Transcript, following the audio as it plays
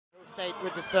State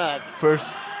with the serve. First,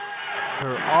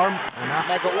 her arm and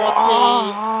after.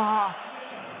 Megawati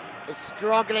is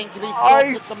struggling to be soft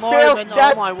at the moment.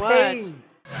 Oh my word.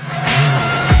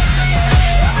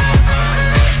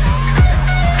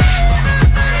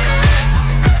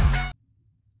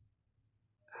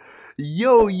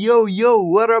 Yo,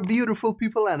 what up beautiful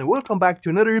people, and welcome back to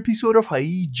another episode of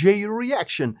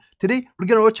IJayReaction. Today we're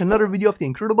gonna watch another video of the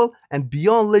incredible and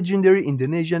beyond legendary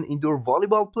Indonesian indoor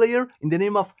volleyball player in the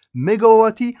name of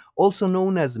Megawati, also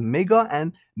known as Mega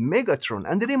and Megatron.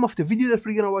 And the name of the video that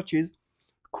we're gonna watch is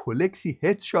Koleksi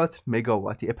Headshot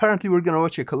Megawati. Apparently we're gonna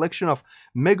watch a collection of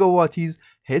Megawati's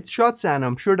headshots, and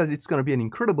I'm sure that it's gonna be an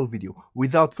incredible video.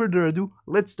 Without further ado,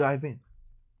 let's dive in.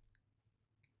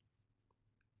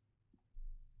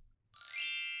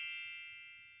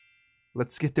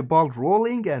 Let's get the ball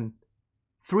rolling, and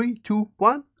 3, 2,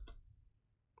 1.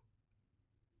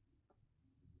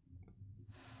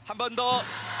 한 번 더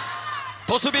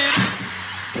도수빈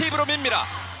팁으로 밉니다.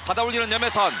 받아올리는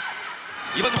염혜선.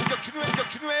 이번 공격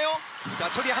중요해요.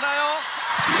 자, 처리하나요?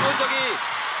 이원정이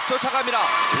쫓아갑니다.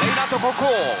 레이나토 코코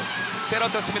세런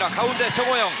떴습니다. 가운데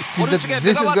정호영. 오른쪽에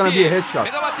메가와티.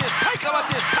 메가와티 스파이크.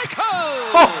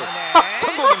 네.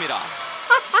 성공입니다.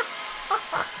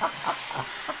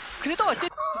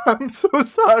 I'm so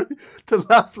sorry to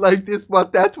laugh like this,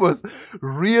 but that was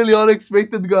really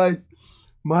unexpected, guys.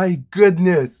 My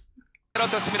goodness. I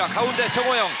feel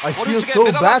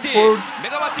so bad for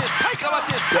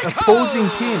the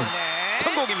opposing team.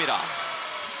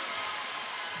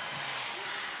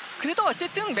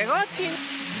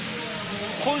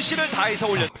 I'm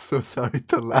so sorry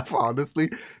to laugh,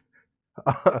 honestly.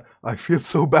 I feel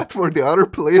so bad for the other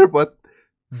player, but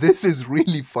this is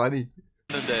really funny.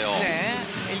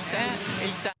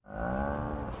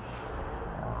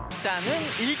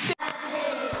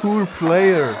 Poor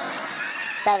player.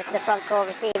 So it's the front court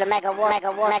receiver, Megawati.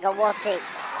 Oh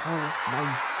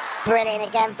my. Brilliant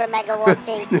again from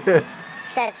Megawati. Yes.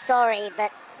 Says sorry,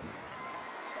 but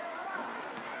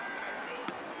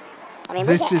I mean,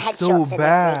 this we get is so headshots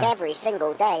bad. In this league every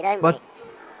single day, don't but we?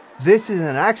 This is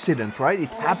an accident, right?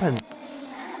 It happens.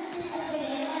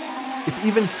 It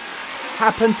even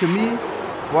happened to me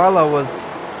while I was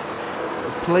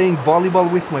playing volleyball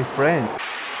with my friends.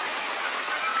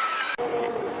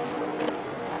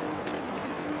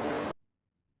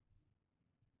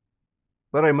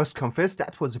 But I must confess,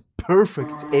 that was a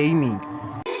perfect aiming.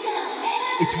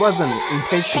 It wasn't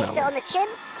intentional. Takes it on the chin,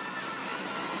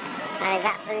 and is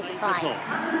absolutely fine.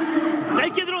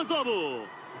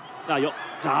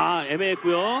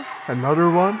 Another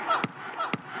one.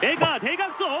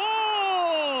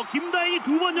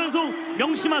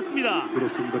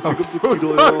 I'm so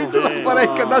sorry to laugh, but I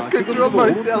cannot control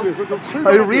myself.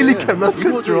 I really cannot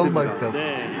control myself.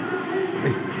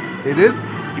 It is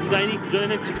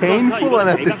painful, and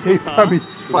at the same time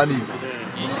it's funny.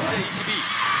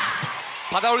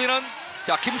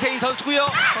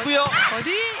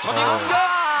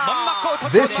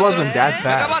 This wasn't that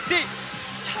bad.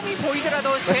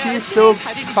 But she is so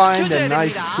kind and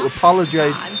nice to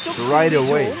apologize right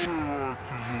away.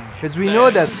 Because we know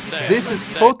that this is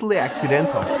totally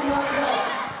accidental.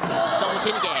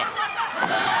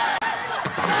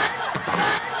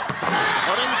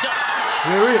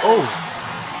 Very old.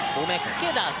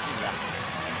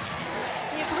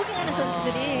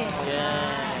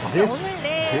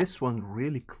 This one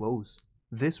really close.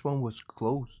 This one was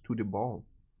close to the ball.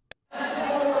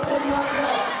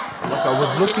 Like I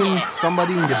was looking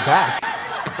somebody in the back.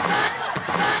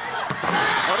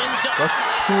 But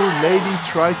poor lady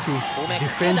tried to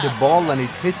defend the ball and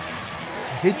it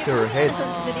hit her head.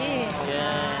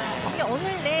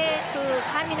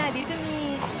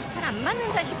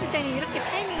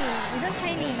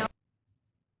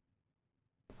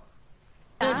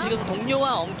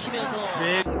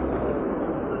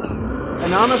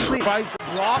 And honestly,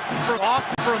 block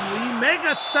from Lee.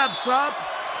 Mega steps up,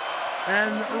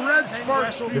 and Red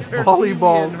Sparks the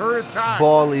volleyball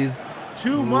ball is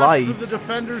light. For the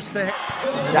defenders to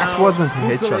that wasn't a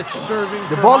headshot.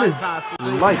 The ball is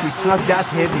light. It's not that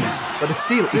heavy, but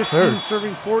still it hurts.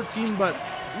 Serving 14, but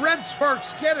Red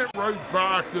Sparks get it right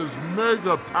back as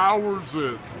Mega powers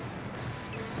it.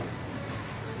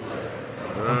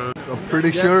 I'm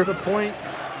pretty sure the point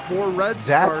for Red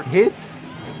that Sparks. hit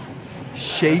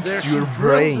shakes your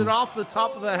brain. It off the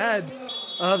top of the head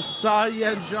of Sa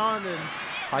Yan-jan, and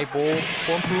high ball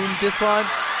from Poon this time.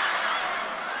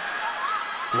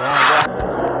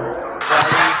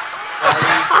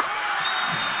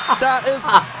 That is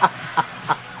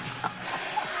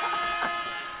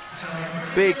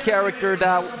big character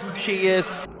that she is.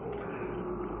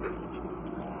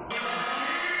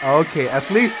 Okay, at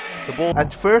least The ball.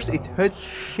 at first it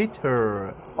hit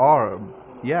her arm.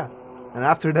 Yeah. And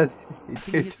after that it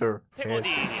hit her head.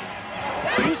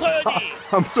 유서연이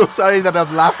I'm so sorry that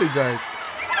I'm laughing, guys.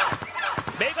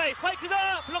 메가의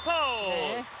스파이크가 블로커.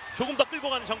 네. 조금 더 끌고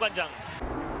가는 정관장.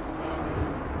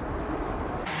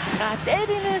 자,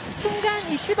 때리는 순간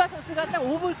이 실바 선수가 딱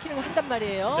오버킬을 한단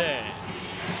말이에요. 네.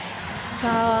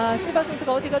 자, 실바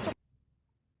선수가 어디가 좀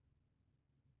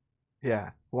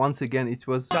Yeah. Once again it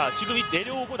was 자, 지금 이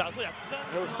내려오고 나서 약간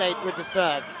Hill stayed with the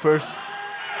serve. first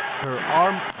her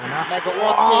arm and after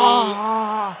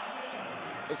Megawati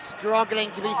is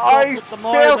struggling to be I stopped at the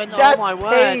felt moment. that Oh my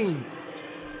word. pain.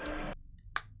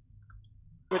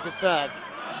 With the serve.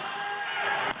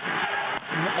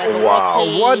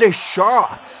 Wow, what a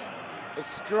shot. Is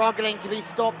struggling to be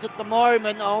stopped at the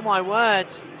moment. Oh my word.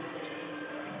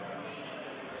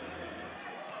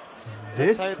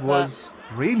 This hope, was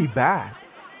really bad.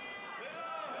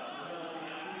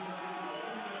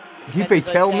 If they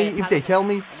tell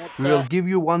me we'll give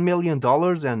you $1 million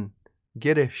and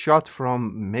get a shot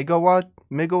from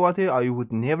megawati, I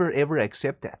would never ever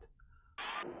accept that.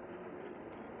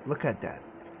 Look at that.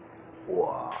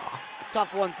 Wow.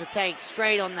 Tough one to take,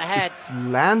 straight on the head.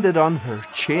 Landed on her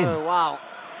chin. Oh wow.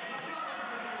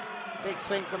 Big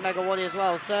swing from Megawati as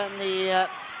well. Certainly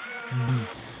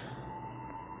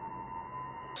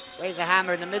raise the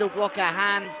hammer in the middle blocker,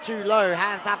 hands too low.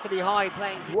 Hands have to be high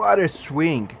playing. What a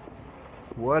swing.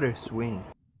 What a swing.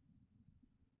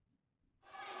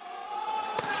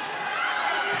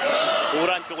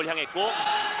 오른쪽을 향했고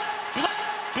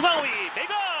중앙위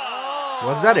메가.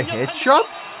 Was that a headshot?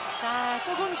 자,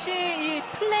 조금씩 이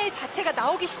플레이 자체가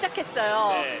나오기 시작했어요.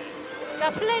 네.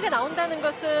 그러니까 플레이가 나온다는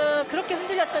것은 그렇게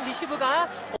흔들렸던 리시브가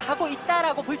가고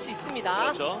있다라고 볼 수 있습니다.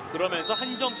 그렇죠. 그러면서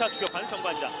한 점 차 추격하는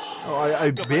정관장. Oh, I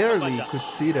barely could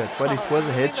see that, but it was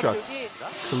a headshot.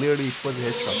 Clearly it was a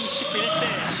headshot.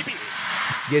 21대 12.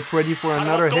 Get ready for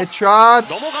another headshot.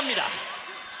 넘어갑니다.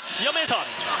 염혜선.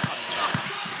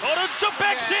 오른쪽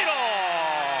백시로.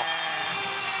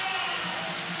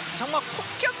 정말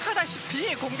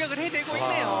폭격하다시피 공격을 해내고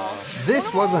있네요. This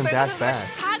wasn't that bad.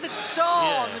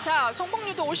 14득점. 예. 자,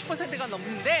 성공률도 50%가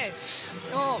넘는데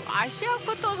아시아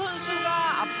쿼터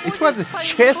선수가 It was 앞보지 a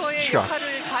chest 스파이커의 shot.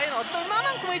 역할을 과연 어떤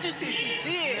만큼 해줄 수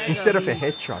있을지. Instead of a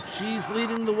headshot. She's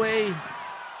leading the way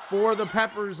for the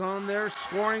Peppers on their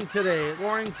scoring today.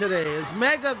 Scoring today as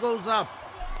Mega goes up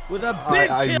with a big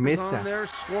I kill missed on that. their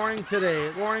scoring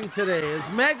today. Scoring today as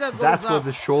Mega goes That up was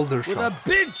a shoulder with shot. a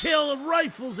big kill and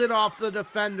rifles it off the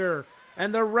defender.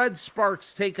 And the Red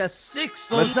Sparks take a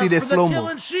 6 Let's see up the for the slow-mo. kill,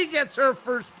 and she gets her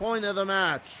first point of the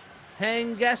match.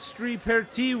 Hangestri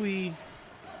Pertiwi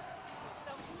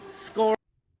score.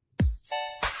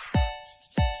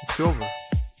 It's over.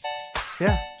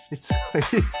 Yeah, it's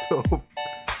over.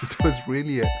 It was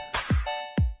really a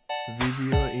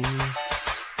video in.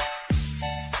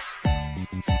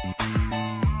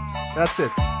 That's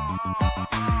it.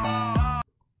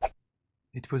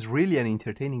 It was really an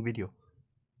entertaining video.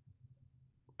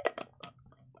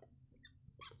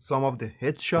 Some of the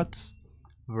headshots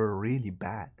were really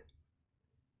bad.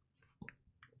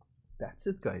 That's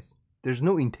it, guys. There's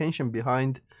no intention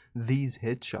behind these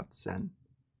headshots, and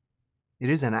it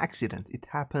is an accident. It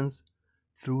happens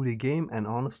through the game, and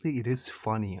honestly, it is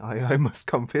funny. I must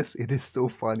confess, it is so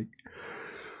funny.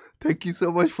 Thank you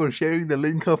so much for sharing the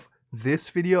link of this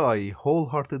video. I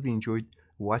wholeheartedly enjoyed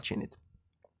watching it.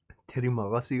 Terima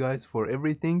kasih, guys, for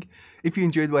everything. If you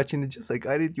enjoyed watching it just like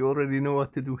I did, you already know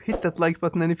what to do. Hit that like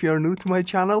button, and if you are new to my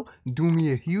channel, do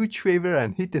me a huge favor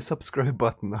and hit the subscribe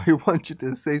button. I want you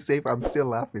to stay safe. I'm still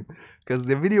laughing because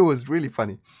the video was really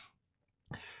funny.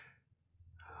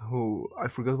 Oh, I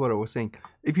forgot what I was saying.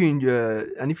 If you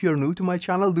if you're new to my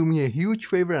channel, do me a huge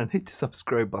favor and hit the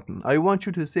subscribe button. I want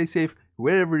you to stay safe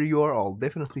wherever you are. I'll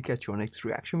definitely catch you on next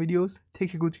reaction videos.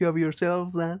 Take a good care of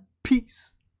yourselves and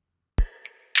peace.